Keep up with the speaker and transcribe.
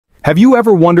Have you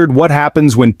ever wondered what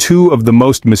happens when two of the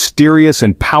most mysterious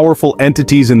and powerful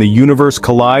entities in the universe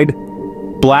collide?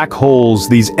 Black holes,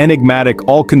 these enigmatic,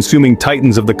 all-consuming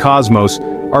titans of the cosmos,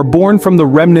 are born from the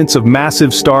remnants of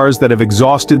massive stars that have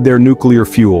exhausted their nuclear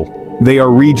fuel. They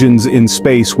are regions in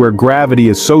space where gravity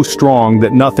is so strong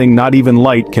that nothing, not even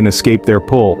light, can escape their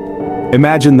pull.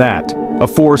 Imagine that, a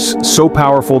force so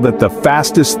powerful that the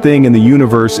fastest thing in the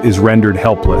universe is rendered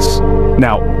helpless.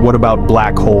 Now, what about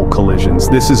black hole collisions?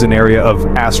 This is an area of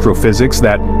astrophysics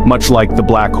that, much like the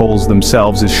black holes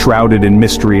themselves, is shrouded in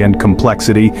mystery and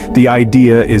complexity. The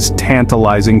idea is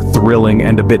tantalizing, thrilling,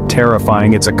 and a bit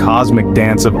terrifying. It's a cosmic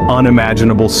dance of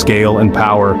unimaginable scale and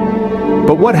power.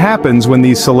 But what happens when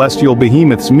these celestial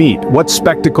behemoths meet? What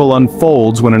spectacle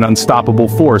unfolds when an unstoppable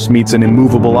force meets an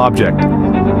immovable object?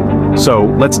 So,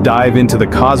 let's dive into the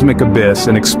cosmic abyss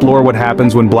and explore what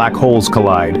happens when black holes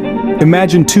collide.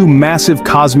 Imagine two massive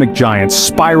cosmic giants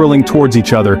spiraling towards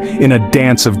each other in a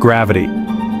dance of gravity.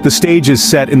 The stage is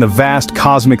set in the vast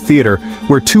cosmic theater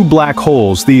where two black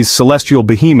holes, these celestial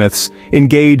behemoths,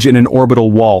 engage in an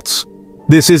orbital waltz.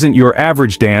 This isn't your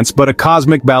average dance, but a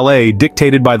cosmic ballet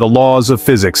dictated by the laws of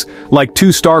physics. Like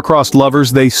two star-crossed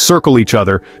lovers, they circle each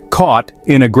other, caught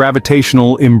in a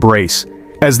gravitational embrace.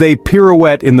 As they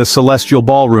pirouette in the celestial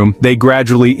ballroom, they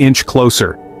gradually inch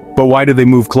closer. But why do they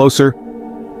move closer?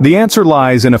 The answer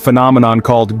lies in a phenomenon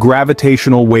called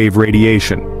gravitational wave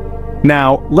radiation.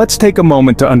 Now, let's take a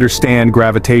moment to understand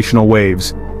gravitational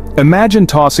waves. Imagine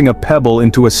tossing a pebble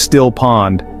into a still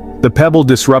pond. The pebble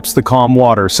disrupts the calm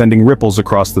water, sending ripples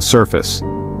across the surface.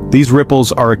 These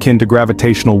ripples are akin to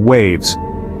gravitational waves,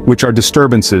 which are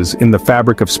disturbances in the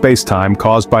fabric of spacetime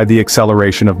caused by the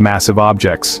acceleration of massive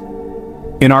objects.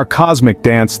 In our cosmic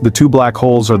dance, the two black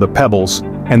holes are the pebbles,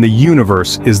 and the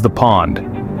universe is the pond.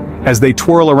 As they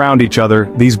twirl around each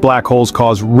other, these black holes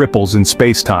cause ripples in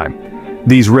spacetime.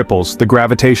 These ripples, the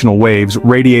gravitational waves,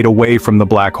 radiate away from the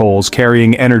black holes,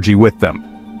 carrying energy with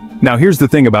them. Now here's the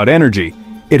thing about energy.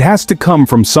 It has to come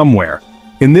from somewhere.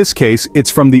 In this case,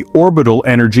 it's from the orbital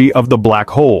energy of the black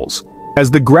holes. As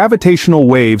the gravitational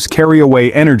waves carry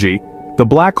away energy, the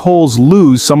black holes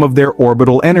lose some of their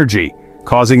orbital energy,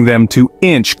 causing them to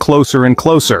inch closer and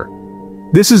closer.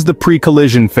 This is the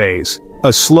pre-collision phase,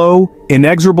 a slow,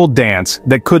 inexorable dance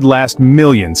that could last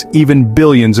millions, even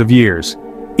billions of years.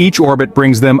 Each orbit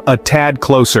brings them a tad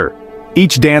closer,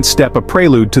 each dance step a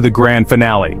prelude to the grand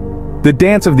finale. The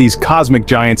dance of these cosmic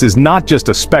giants is not just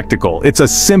a spectacle, it's a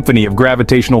symphony of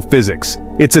gravitational physics.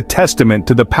 It's a testament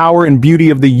to the power and beauty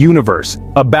of the universe,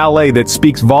 a ballet that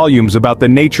speaks volumes about the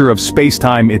nature of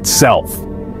spacetime itself.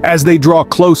 As they draw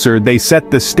closer, they set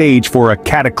the stage for a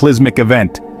cataclysmic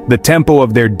event. The tempo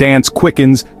of their dance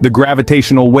quickens, the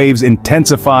gravitational waves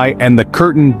intensify, and the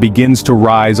curtain begins to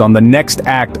rise on the next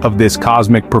act of this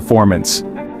cosmic performance.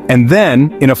 And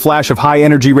then, in a flash of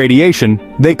high-energy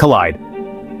radiation, they collide.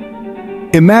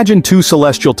 Imagine two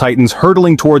celestial titans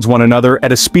hurtling towards one another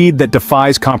at a speed that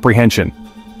defies comprehension.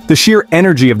 The sheer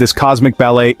energy of this cosmic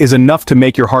ballet is enough to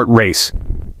make your heart race.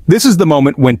 This is the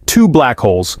moment when two black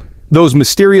holes, those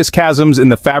mysterious chasms in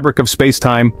the fabric of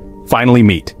spacetime, finally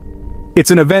meet.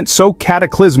 It's an event so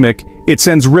cataclysmic, it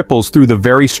sends ripples through the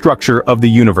very structure of the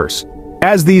universe.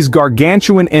 As these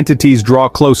gargantuan entities draw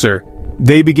closer,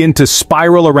 they begin to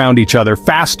spiral around each other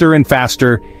faster and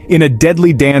faster in a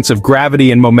deadly dance of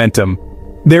gravity and momentum.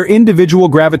 Their individual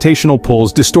gravitational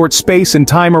pulls distort space and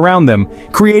time around them,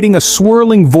 creating a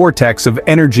swirling vortex of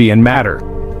energy and matter.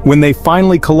 When they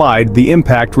finally collide, the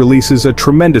impact releases a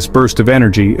tremendous burst of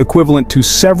energy equivalent to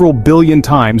several billion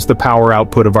times the power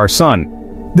output of our sun.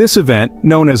 This event,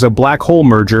 known as a black hole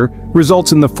merger,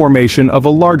 results in the formation of a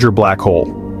larger black hole.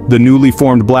 The newly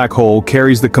formed black hole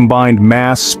carries the combined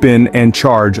mass, spin, and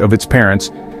charge of its parents,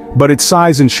 but its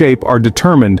size and shape are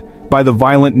determined by the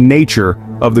violent nature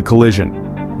of the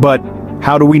collision. But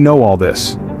how do we know all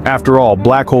this? After all,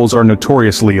 black holes are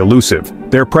notoriously elusive,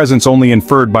 their presence only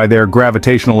inferred by their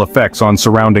gravitational effects on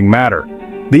surrounding matter.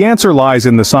 The answer lies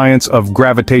in the science of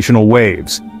gravitational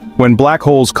waves. When black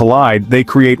holes collide, they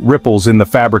create ripples in the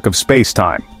fabric of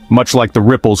space-time, much like the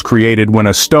ripples created when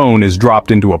a stone is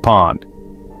dropped into a pond.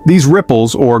 These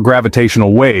ripples, or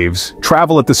gravitational waves,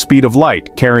 travel at the speed of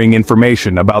light, carrying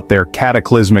information about their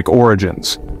cataclysmic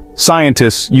origins.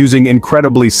 Scientists, using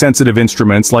incredibly sensitive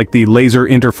instruments like the Laser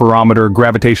Interferometer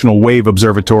Gravitational Wave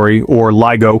Observatory, or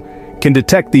LIGO, can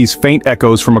detect these faint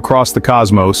echoes from across the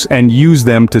cosmos and use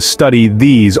them to study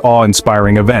these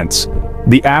awe-inspiring events.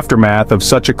 The aftermath of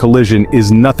such a collision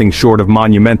is nothing short of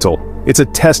monumental. It's a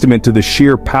testament to the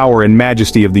sheer power and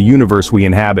majesty of the universe we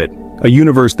inhabit, a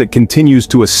universe that continues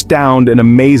to astound and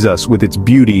amaze us with its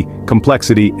beauty,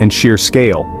 complexity, and sheer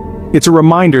scale. It's a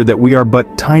reminder that we are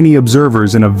but tiny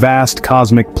observers in a vast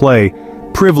cosmic play,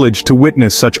 privileged to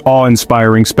witness such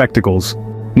awe-inspiring spectacles.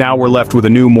 Now we're left with a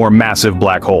new, more massive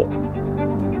black hole.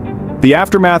 The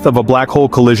aftermath of a black hole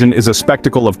collision is a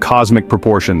spectacle of cosmic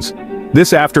proportions.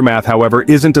 This aftermath, however,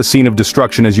 isn't a scene of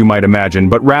destruction as you might imagine,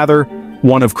 but rather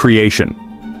one of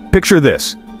creation. Picture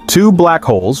this: two black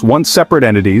holes, once separate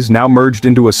entities, now merged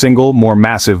into a single, more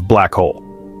massive black hole.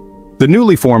 The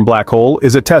newly formed black hole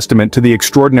is a testament to the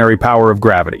extraordinary power of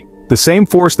gravity. The same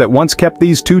force that once kept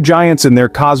these two giants in their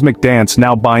cosmic dance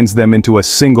now binds them into a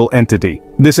single entity.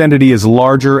 This entity is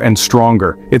larger and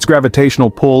stronger, its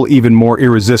gravitational pull even more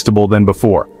irresistible than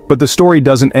before. But the story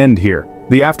doesn't end here.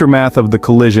 The aftermath of the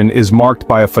collision is marked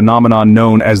by a phenomenon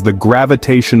known as the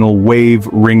gravitational wave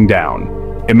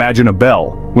ringdown. Imagine a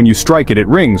bell. When you strike it, it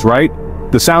rings, right?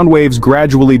 The sound waves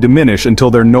gradually diminish until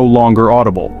they're no longer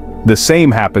audible. The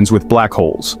same happens with black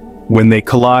holes. When they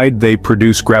collide, they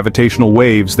produce gravitational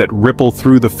waves that ripple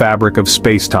through the fabric of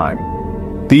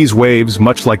spacetime. These waves,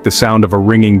 much like the sound of a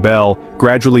ringing bell,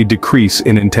 gradually decrease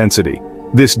in intensity.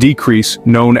 This decrease,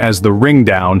 known as the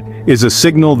ringdown, is a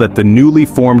signal that the newly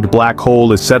formed black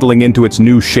hole is settling into its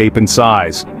new shape and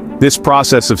size. This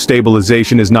process of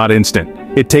stabilization is not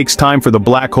instant. It takes time for the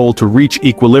black hole to reach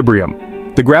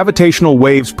equilibrium. The gravitational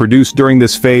waves produced during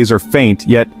this phase are faint,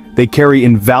 yet they carry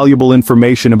invaluable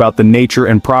information about the nature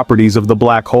and properties of the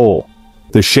black hole.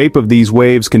 The shape of these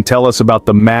waves can tell us about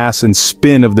the mass and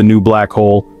spin of the new black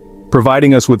hole,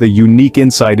 providing us with a unique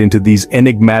insight into these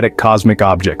enigmatic cosmic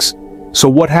objects. So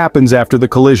what happens after the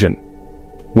collision?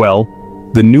 Well,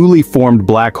 the newly formed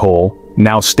black hole,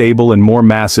 now stable and more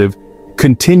massive,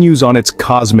 continues on its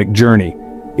cosmic journey.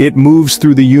 It moves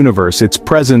through the universe, its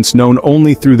presence known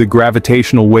only through the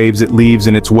gravitational waves it leaves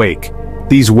in its wake.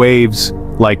 These waves,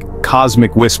 like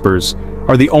cosmic whispers,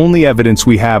 are the only evidence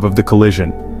we have of the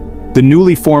collision. The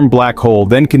newly formed black hole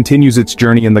then continues its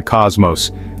journey in the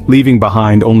cosmos, leaving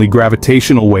behind only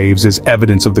gravitational waves as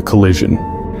evidence of the collision.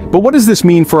 But what does this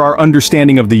mean for our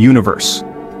understanding of the universe?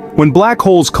 When black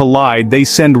holes collide, they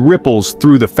send ripples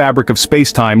through the fabric of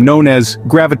spacetime known as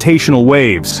gravitational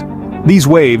waves. These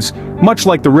waves, much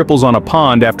like the ripples on a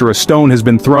pond after a stone has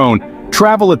been thrown,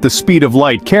 travel at the speed of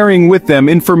light, carrying with them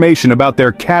information about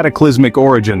their cataclysmic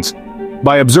origins.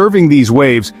 By observing these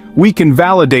waves, we can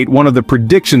validate one of the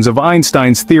predictions of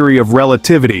Einstein's theory of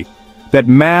relativity, that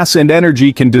mass and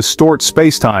energy can distort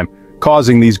spacetime,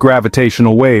 causing these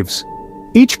gravitational waves.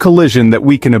 Each collision that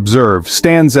we can observe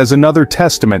stands as another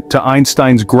testament to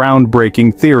Einstein's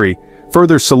groundbreaking theory,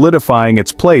 further solidifying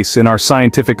its place in our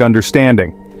scientific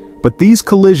understanding. But these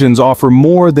collisions offer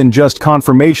more than just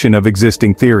confirmation of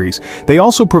existing theories. They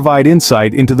also provide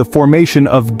insight into the formation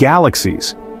of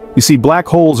galaxies. You see, black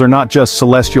holes are not just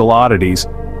celestial oddities.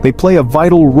 They play a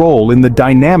vital role in the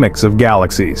dynamics of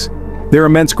galaxies. Their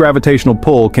immense gravitational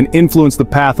pull can influence the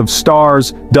path of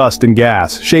stars, dust, and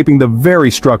gas, shaping the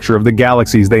very structure of the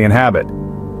galaxies they inhabit.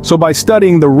 So by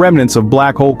studying the remnants of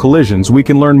black hole collisions, we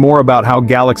can learn more about how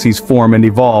galaxies form and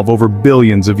evolve over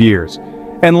billions of years.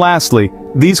 And lastly,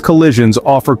 these collisions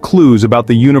offer clues about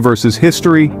the universe's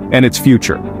history and its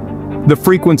future. The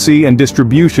frequency and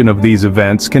distribution of these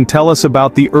events can tell us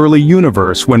about the early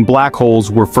universe when black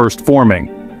holes were first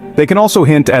forming. They can also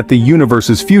hint at the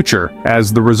universe's future,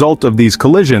 as the result of these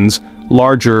collisions,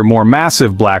 larger, more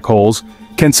massive black holes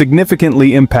can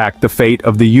significantly impact the fate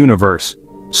of the universe.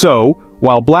 So,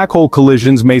 while black hole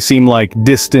collisions may seem like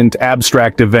distant,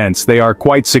 abstract events, they are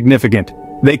quite significant.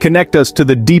 They connect us to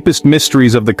the deepest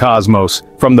mysteries of the cosmos,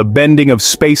 from the bending of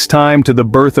space-time to the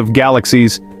birth of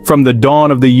galaxies, from the dawn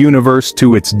of the universe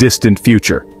to its distant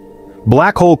future.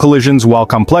 Black hole collisions, while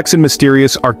complex and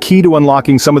mysterious, are key to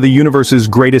unlocking some of the universe's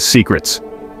greatest secrets.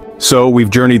 So,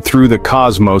 we've journeyed through the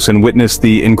cosmos and witnessed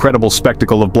the incredible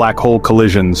spectacle of black hole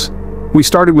collisions. We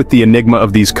started with the enigma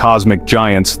of these cosmic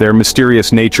giants, their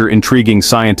mysterious nature intriguing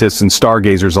scientists and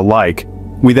stargazers alike.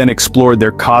 We then explored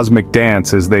their cosmic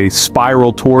dance as they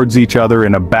spiral towards each other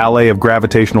in a ballet of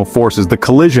gravitational forces. The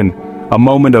collision, a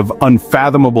moment of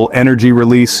unfathomable energy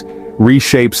release,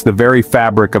 reshapes the very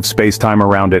fabric of space-time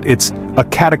around it. It's a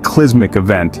cataclysmic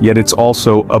event, yet it's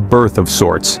also a birth of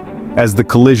sorts, as the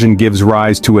collision gives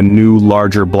rise to a new,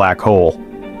 larger black hole.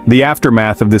 The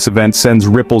aftermath of this event sends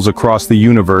ripples across the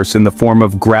universe in the form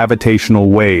of gravitational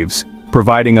waves,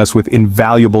 providing us with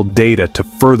invaluable data to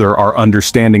further our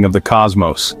understanding of the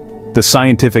cosmos. The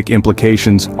scientific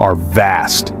implications are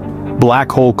vast.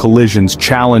 Black hole collisions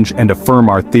challenge and affirm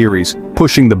our theories,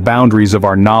 pushing the boundaries of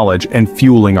our knowledge and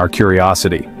fueling our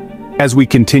curiosity. As we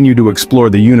continue to explore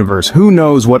the universe, who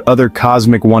knows what other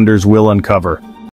cosmic wonders we'll uncover?